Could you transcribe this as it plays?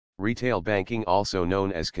Retail banking, also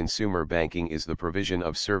known as consumer banking, is the provision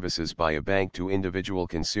of services by a bank to individual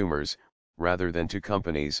consumers, rather than to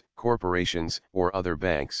companies, corporations, or other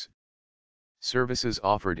banks. Services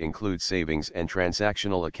offered include savings and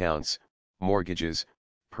transactional accounts, mortgages,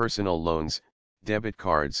 personal loans, debit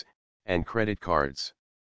cards, and credit cards.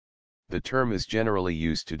 The term is generally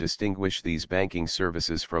used to distinguish these banking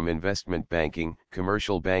services from investment banking,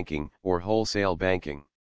 commercial banking, or wholesale banking.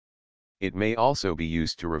 It may also be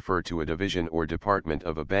used to refer to a division or department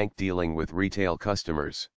of a bank dealing with retail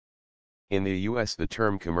customers. In the US, the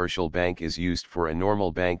term commercial bank is used for a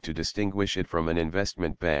normal bank to distinguish it from an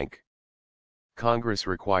investment bank. Congress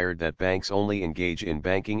required that banks only engage in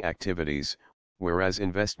banking activities, whereas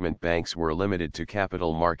investment banks were limited to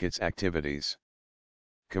capital markets activities.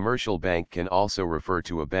 Commercial bank can also refer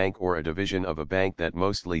to a bank or a division of a bank that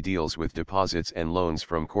mostly deals with deposits and loans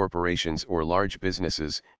from corporations or large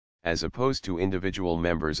businesses, as opposed to individual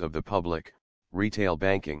members of the public. Retail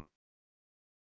banking.